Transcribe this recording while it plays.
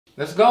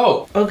Let's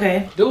go.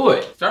 Okay. Do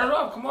it. Start it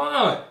off. Come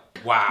on.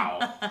 Wow.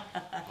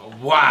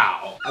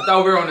 Wow. I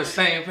thought we were on the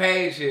same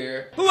page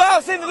here. Who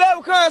else in the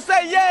level current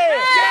say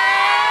yeah?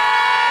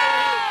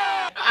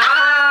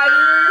 Ah,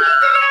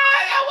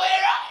 that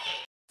way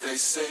right. They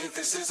say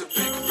this is a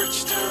big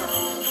rich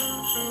town.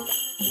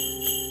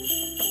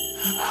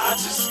 I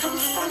just come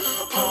from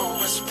the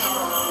poorest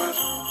part.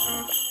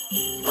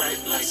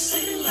 Bright light,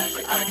 city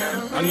life, I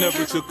got. I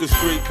never took a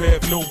straight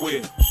path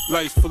nowhere.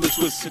 Life's full of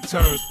twists and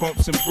turns,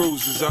 bumps and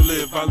bruises. I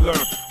live, I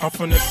learn. I'm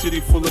from that city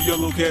full of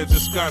yellow cabs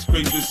and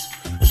skyscrapers.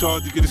 It's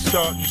hard to get a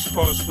start in these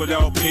parts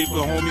without paper.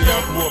 Homie,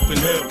 I grew up in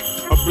hell,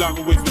 a block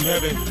away from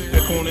heaven.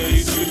 That corner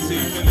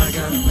A16. I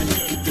gotta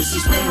make it, this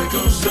is where it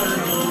goes down.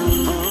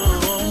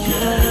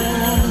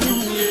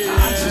 Yeah,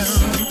 I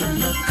just happen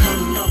to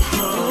come up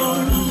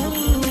hard.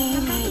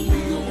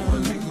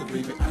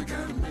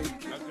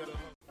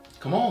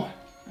 Come on.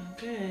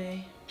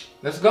 Okay.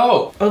 Let's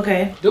go.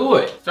 Okay. Do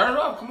it. Start it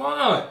off. Come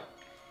on.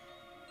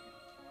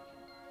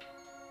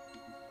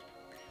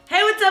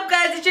 Hey, what's up,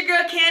 guys? It's your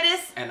girl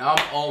Candace. And I'm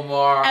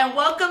Omar. And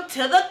welcome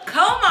to the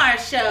Comar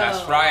Show.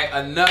 That's right.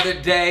 Another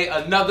day,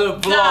 another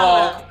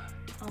vlog.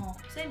 Oh,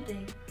 same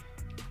thing.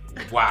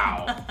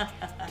 Wow.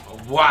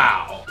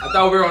 Wow. I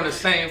thought we were on the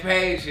same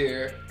page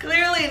here.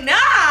 Clearly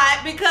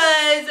not,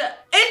 because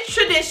it's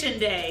Tradition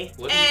Day.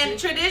 What is and it?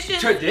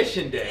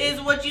 Tradition Day is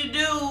what you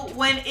do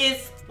when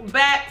it's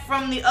back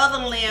from the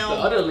other limb. The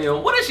other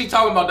limb. What is she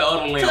talking about? The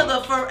other limb. To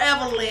the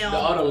forever limb. The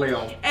other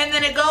limb. And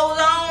then it goes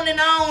on, and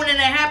it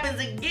happens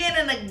again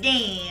and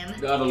again.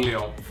 The other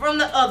limb. From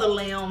the other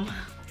limb.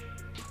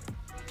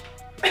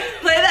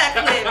 Play that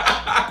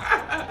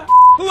clip.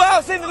 Who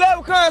else in the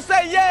level current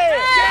say yeah?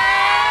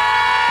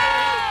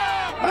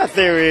 My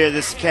theory is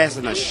it's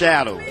casting a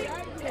shadow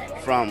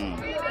from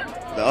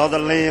the other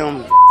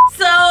limb.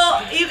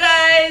 So, you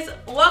guys,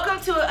 welcome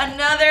to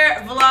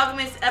another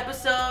Vlogmas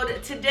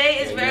episode. Today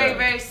is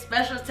very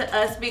special to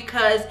us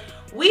because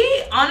we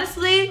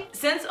honestly,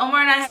 since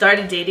Omar and I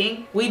started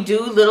dating, we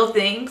do little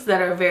things that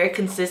are very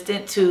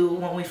consistent to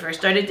when we first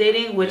started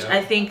dating, which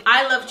I think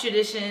I love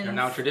traditions. They're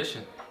now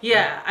tradition.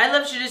 Yeah, I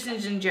love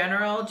traditions in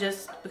general,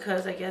 just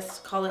because I guess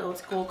call it old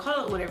school,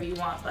 call it whatever you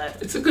want,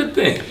 but It's a good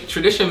thing.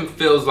 Tradition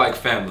feels like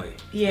family.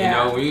 Yeah. You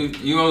know, when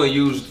you only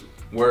use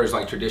words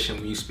like tradition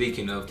when you're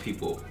speaking of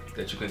people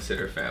that you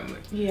consider family.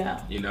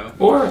 yeah. You know?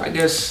 Or I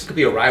guess it could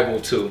be a rival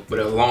too, but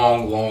a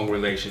long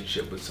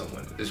relationship with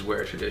someone is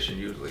where tradition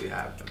usually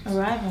happens. A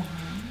rival.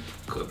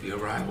 Could be a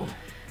rival.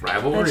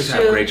 Rivalries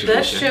have great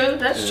tradition.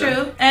 That's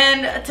true.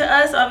 And to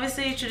us,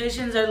 obviously,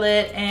 traditions are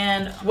lit,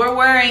 and we're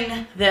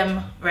wearing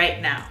them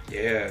right now.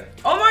 Yeah.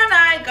 Omar and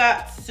I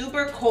got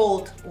super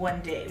cold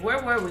one day.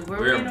 Where were we? We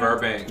were in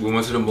Burbank. We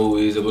went to the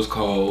movies. It was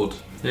cold.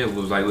 Yeah, it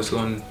was like, let's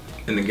go in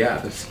the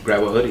Gap. Let's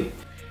grab a hoodie.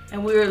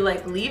 And we were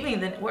like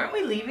leaving. Weren't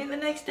we leaving the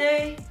next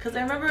day? Because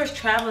I remember us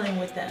traveling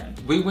with them.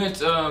 We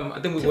went, I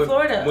think we to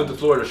Florida. Went to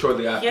Florida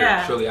shortly after.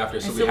 Yeah. Shortly after,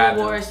 so and we had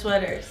wore them.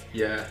 sweaters.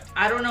 Yeah.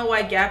 I don't know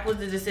why Gap was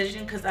the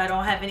decision, because I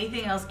don't have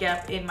anything else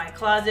Gap in my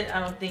closet. I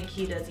don't think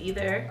he does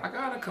either. I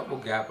got a couple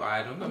Gap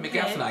items. I mean,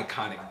 Gap's an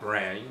iconic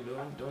brand. You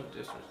know, don't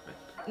disrespect.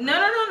 No,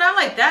 not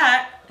like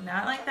that.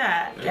 Not like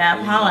that. Gap,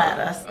 holla at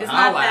us. It's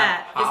not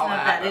that. It's not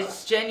that.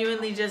 It's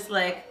genuinely just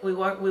like we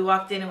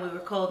walked in and we were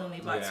cold and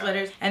we bought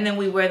sweaters, and then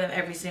we wear them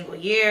every single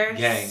year.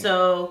 Gang.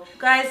 So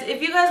guys,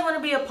 if you guys want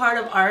to be a part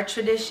of our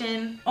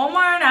tradition,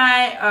 Omar and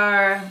I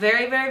are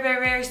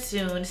very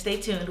soon, stay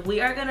tuned,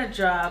 we are gonna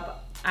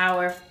drop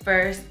our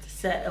first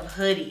set of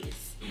hoodies.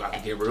 About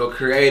to get real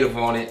creative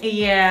on it.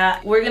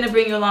 Yeah, we're gonna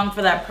bring you along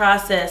for that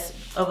process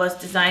of us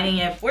designing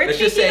it. Let's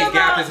just say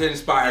Gap is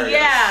inspired.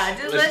 Yeah,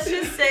 let's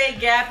just say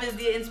Gap is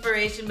the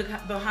inspiration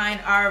behind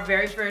our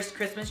very first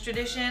Christmas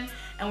tradition,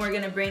 and we're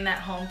gonna bring that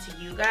home to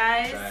you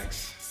guys.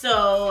 Thanks.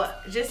 So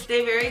just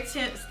stay very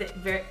tuned. Stay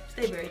very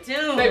tuned. Stay very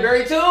tuned. Stay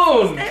very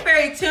tuned.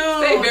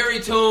 Stay very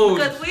tuned.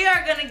 Because we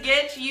are gonna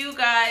get you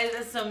guys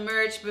some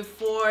merch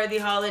before the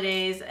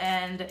holidays,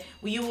 and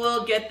you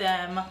will get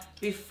them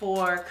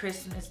before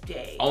Christmas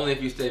Day. Only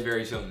if you stay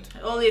very tuned.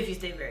 Only if you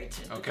stay very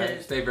tuned. Okay,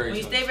 stay very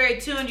tuned. When you stay very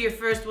tuned, you're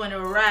first one to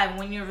arrive.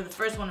 When you're the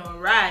first one to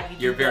arrive,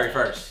 you're very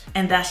first.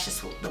 And that's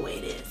just the way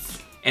it is.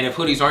 And if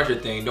hoodies aren't your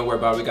thing, don't worry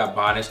about it. We got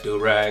bonnets,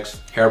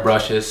 do-rags,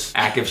 hairbrushes,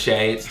 active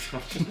shades.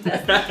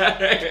 That's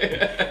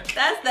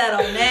that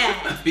on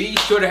that. Be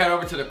sure to head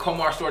over to the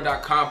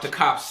comarstore.com to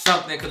cop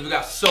something, because we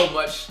got so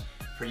much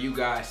for you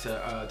guys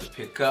to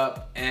pick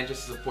up and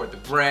just to support the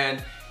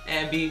brand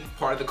and be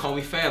part of the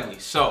Comie family.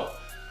 So,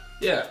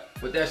 yeah,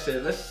 with that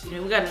said, let's... We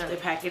got another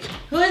package.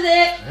 Who is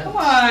it? Come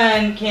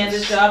on,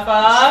 Candace, drop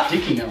off.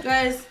 Sticky note.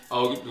 Guys.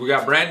 Oh, we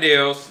got brand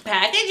deals.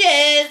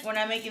 Packages. We're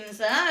not making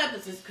this up.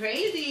 This is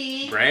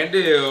crazy. Brand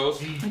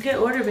deals. Okay,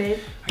 order, babe.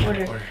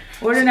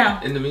 Order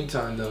now. In the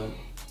meantime, though.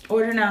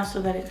 Order now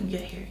so that it can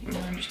get here. You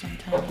don't understand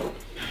time. What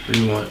do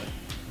you want?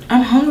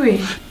 I'm hungry.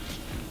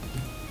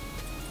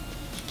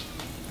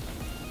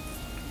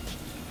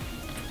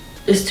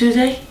 It's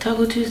Tuesday?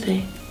 Taco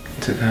Tuesday.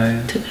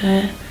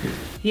 Takaya.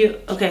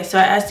 Okay, so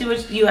I asked you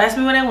you asked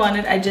me what I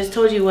wanted. I just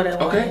told you what I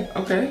wanted.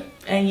 Okay.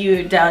 And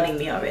you're doubting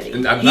me already.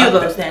 And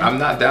Hugo's then. I'm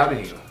not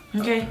doubting you.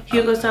 Okay,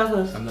 Hugo's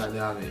tacos. I'm not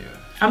doubting you.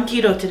 I'm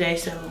keto today,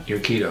 so. You're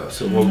keto,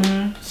 so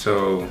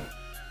so.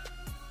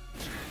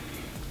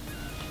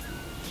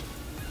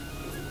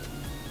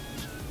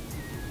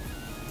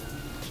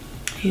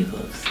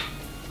 Hugo's.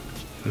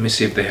 Let me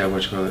see if they have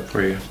what you call it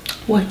for you.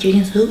 What,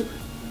 chicken soup?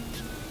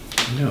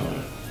 No.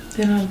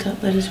 They don't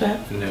have lettuce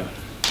wrap? No.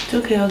 It's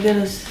okay, I'll get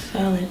a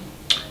salad.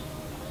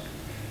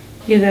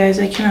 You guys,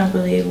 I cannot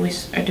believe we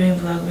are doing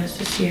Vlogmas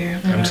this year.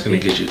 I'm just gonna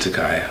get you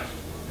Takaya.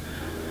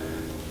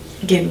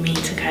 Give me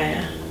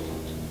Takaya.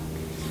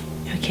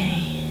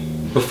 Okay.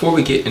 Before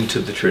we get into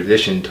the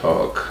tradition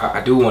talk,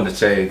 I do want to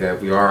say that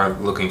we are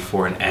looking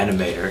for an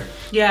animator.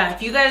 Yeah,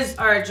 if you guys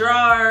are a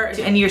drawer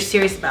and you're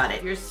serious about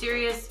it, you're a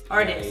serious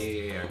artist,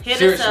 hit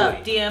Seriously. us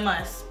up, DM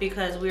us,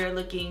 because we are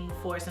looking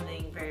for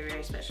something very,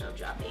 very special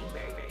dropping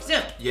very, very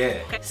soon.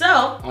 Yeah. Okay, so,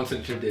 On to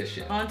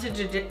tradition. on to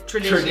tradition.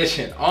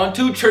 Tradition. On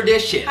to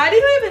tradition. How do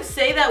you even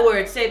say that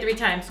word? Say it 3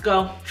 times.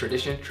 Go.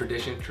 Tradition,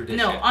 tradition, tradition.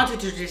 No, on to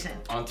tradition.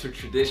 On to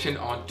tradition,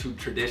 on to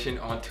tradition,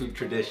 on to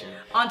tradition.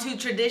 On to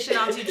tradition,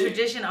 on to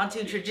tradition, on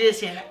to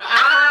tradition.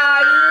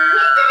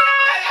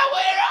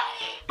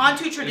 On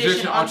to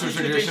tradition, on to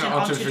tradition,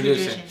 on to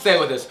tradition. Stay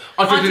with us.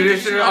 On to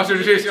tradition, on to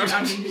tradition,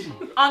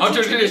 on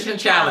to tradition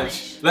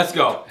challenge. Let's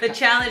go. The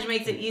challenge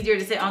makes it easier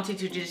to say on to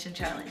tradition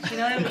challenge. You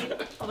know what I mean?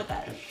 Oh my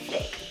god.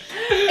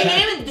 I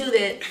can't even do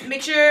that.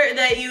 Make sure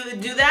that you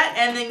do that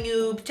and then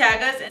you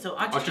tag us. So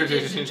on to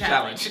tradition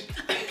challenge.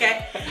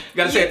 Okay? You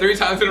gotta say it 3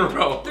 times in a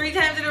row. 3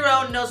 times in a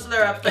row, no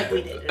slur ups like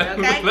we did.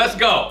 Okay? Let's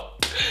go.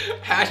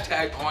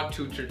 Hashtag on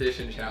to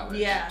tradition challenge.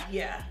 Yeah,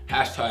 yeah.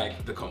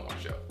 Hashtag the Comar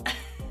show.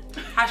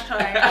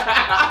 Hashtag.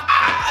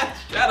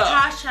 Shut up.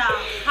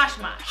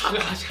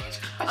 Hashmash.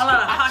 A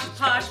lot of hosh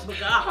posh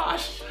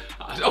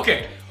bagosh.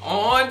 Okay,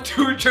 on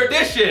to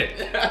tradition.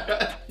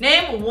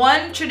 Name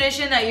one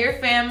tradition that your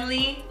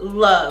family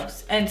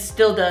loves and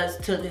still does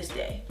to this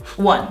day.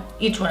 One.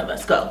 Each one of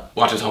us. Go.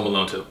 Watches Home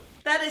Alone 2.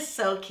 That is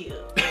so cute.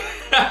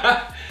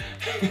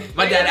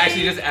 My dad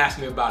actually just asked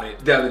me about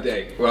it the other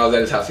day. When I was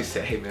at his house, he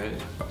said, "Hey man,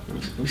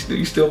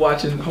 you still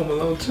watching Home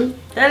Alone 2?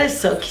 That is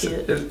so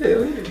cute.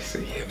 He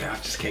said, "Yeah man, I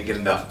just can't get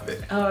enough of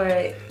it." All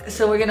right.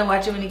 So we're gonna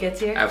watch it when he gets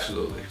here?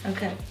 Absolutely.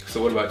 Okay.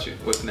 So what about you?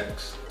 What's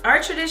next?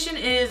 Our tradition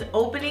is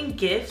opening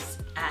gifts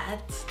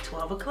at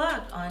 12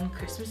 o'clock on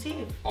Christmas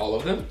Eve. All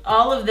of them?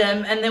 All of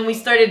them, and then we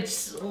started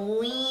just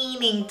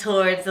leaning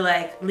towards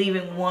like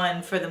leaving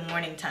one for the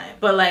morning time.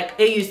 But like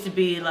it used to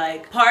be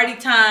like party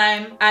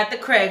time at the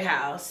Craig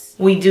house.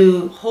 We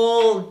do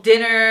whole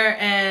dinner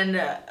and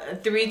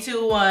 3,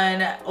 2,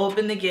 1,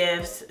 open the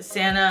gifts.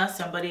 Santa,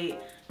 somebody,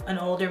 an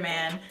older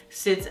man,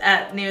 sits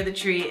near the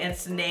tree and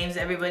names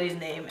everybody's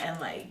name and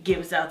like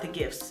gives out the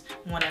gifts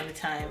one at a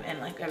time, and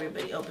like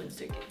everybody opens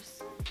their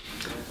gifts.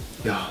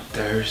 Y'all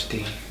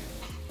thirsty.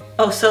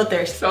 Oh, so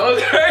thirsty. So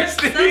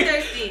thirsty. So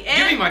thirsty. And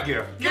give me my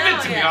gift. Give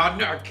it to me.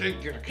 I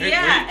can't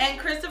yeah, wait. and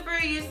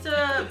Christopher used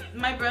to,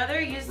 my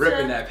brother used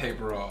Ripping to. that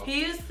paper off.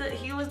 He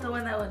was the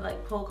one that would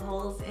like poke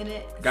holes in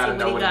it, Gotta see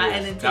know what he what got, it is.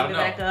 and then take Gotta it know.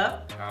 back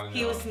up. Gotta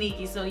He know. was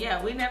sneaky, so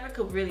yeah, we never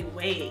could really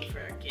wait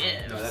for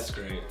gifts. No, that's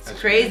great. That's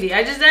Crazy.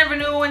 I just never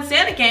knew when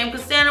Santa came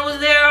because Santa was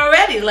there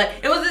already. Like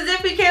it was as if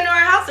he came to our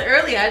house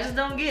early. I just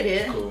don't get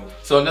it. Cool.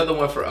 So another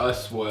one for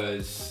us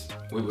was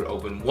we would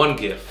open one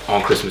gift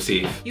on Christmas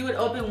Eve. You would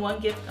open one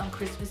gift on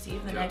Christmas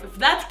Eve the night before.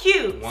 That's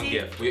cute. One See?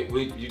 gift.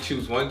 You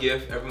choose one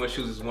gift. Everyone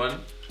chooses one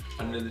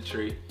under the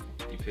tree.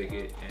 You pick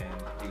it and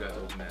you guys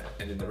open that.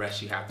 And then the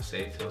rest you have to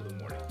save till the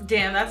morning.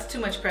 Damn, that's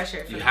too much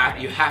pressure. For You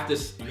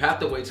have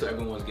to wait till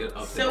everyone's get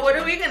up. So what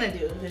are we gonna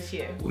do this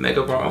year? We make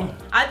up our own.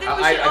 I think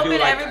we should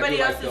open everybody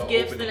like else's the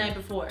gifts the opening. night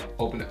before.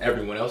 Open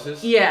everyone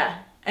else's? Yeah,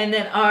 and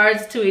then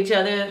ours to each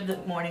other the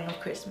morning of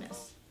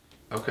Christmas.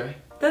 Okay.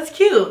 That's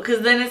cute,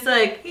 because then it's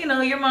like, you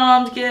know, your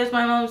mom's gifts,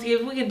 my mom's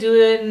gift. We could do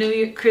it New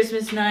Year,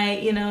 Christmas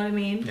night, you know what I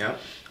mean? Yeah.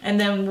 And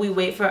then we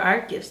wait for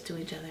our gifts to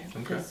each other,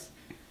 because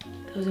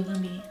those are gonna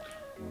be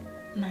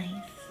nice.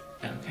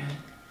 Okay.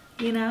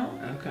 You know?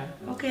 Okay.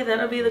 Okay,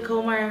 that'll be the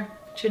Comar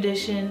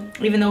tradition.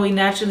 Even though we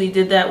naturally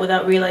did that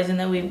without realizing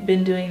that we've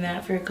been doing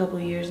that for a couple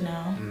years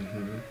now.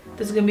 Mm-hmm.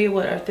 This is gonna be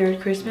what, our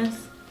 3rd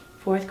Christmas?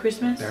 4th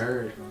Christmas?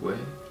 3rd. What?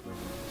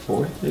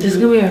 4th? This is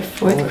gonna be our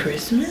 4th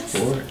Christmas?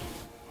 4th.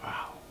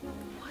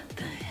 What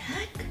the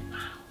heck? Wow.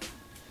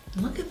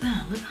 Look at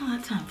that. Look how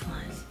that time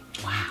flies.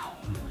 Wow.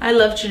 I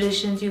love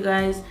traditions, you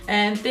guys.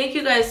 And thank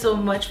you guys so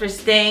much for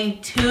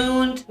staying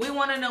tuned. We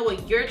want to know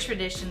what your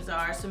traditions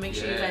are, so make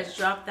sure you guys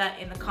drop that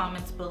in the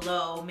comments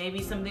below.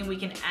 Maybe something we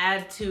can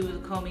add to the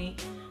Comie,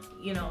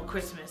 you know,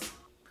 Christmas.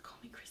 The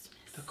Comie Christmas.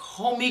 The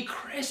Comie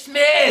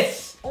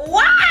Christmas!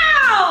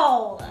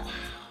 Wow!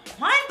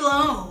 Mind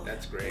blown.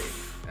 That's great.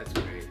 That's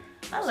great.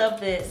 I love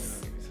this.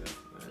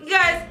 You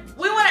guys,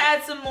 we want to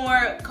add some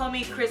more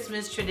Comie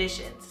Christmas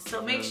traditions.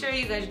 So make sure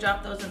you guys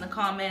drop those in the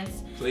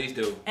comments. Please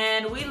do.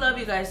 And we love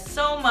you guys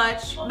so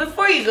much.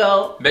 Before you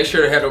go, make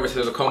sure to head over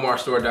to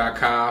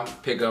thecomarstore.com.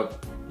 Pick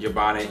up your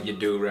bonnet, your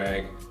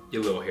do-rag,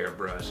 your little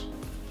hairbrush.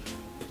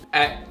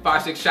 At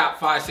 56 Shop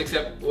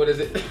 56, what is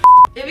it?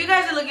 If you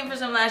guys are looking for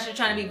some lashes,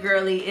 trying to be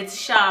girly, it's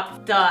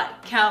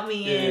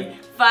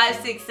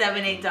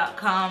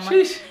shop.countmein5678.com.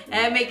 Sheesh.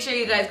 And make sure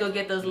you guys go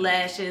get those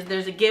lashes.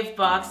 There's a gift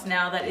box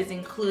now that is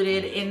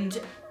included into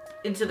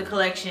the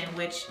collection,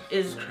 which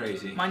is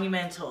crazy.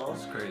 Monumental.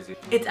 It's crazy.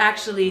 It's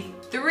actually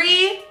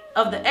 3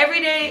 of the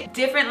everyday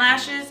different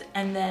lashes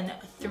and then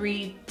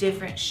 3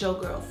 different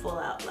showgirl full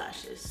out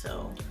lashes.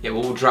 So yeah,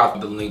 we'll drop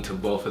the link to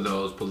both of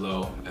those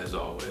below as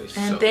always.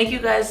 and thank you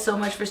guys so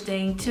much for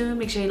staying tuned.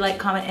 Make sure you like,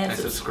 comment, and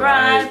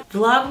subscribe.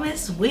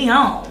 Vlogmas, we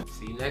on.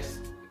 See you next.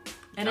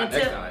 And not until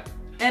next time.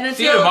 and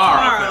See you until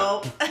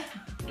tomorrow. tomorrow.